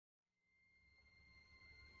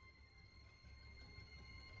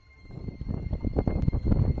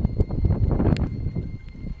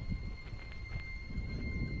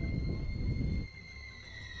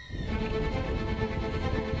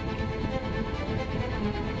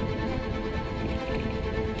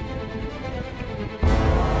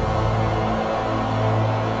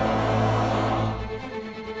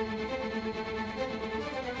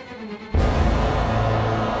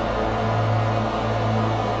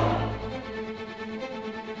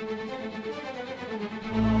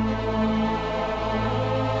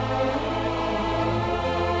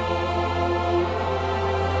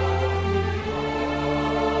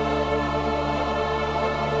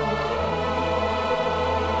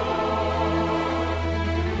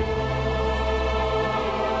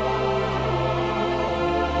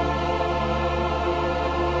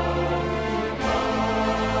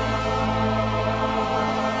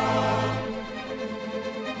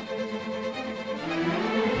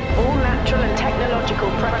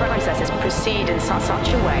chemical processes proceed in such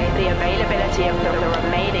a way the availability of the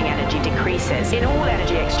remaining energy decreases. In all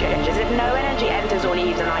energy exchanges, if no energy enters or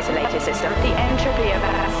leaves an isolated system, the entropy of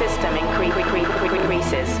that system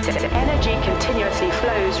increases. Energy continuously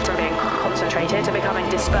flows from being concentrated to becoming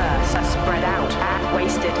dispersed, spread out,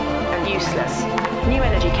 wasted, and useless. New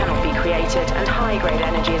energy cannot be created, and high-grade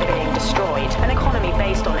energy is being destroyed. An economy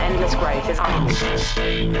based on endless growth is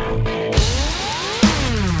unsustainable.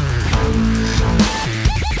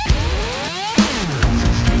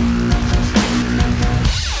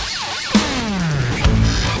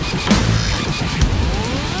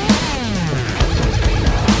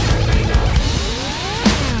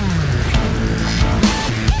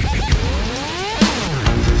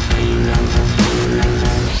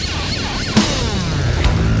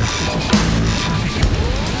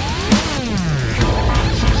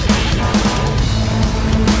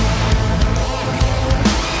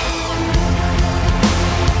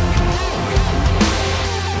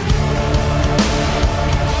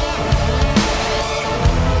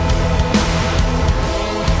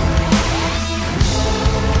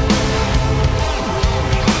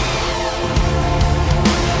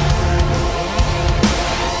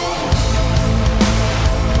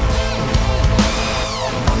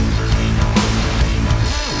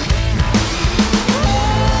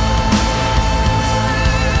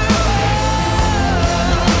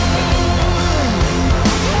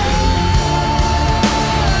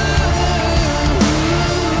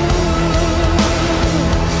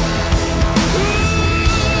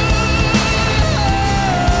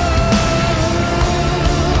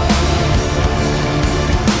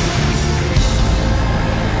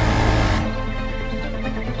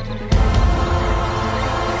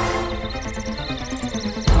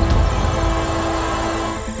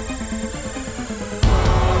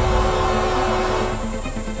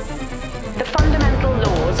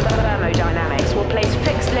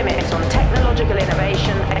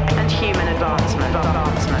 Innovation and human advancement.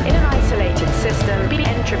 In an isolated system,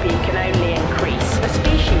 entropy can only increase. A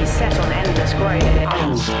species set on endless growth is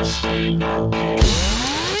unsustainable.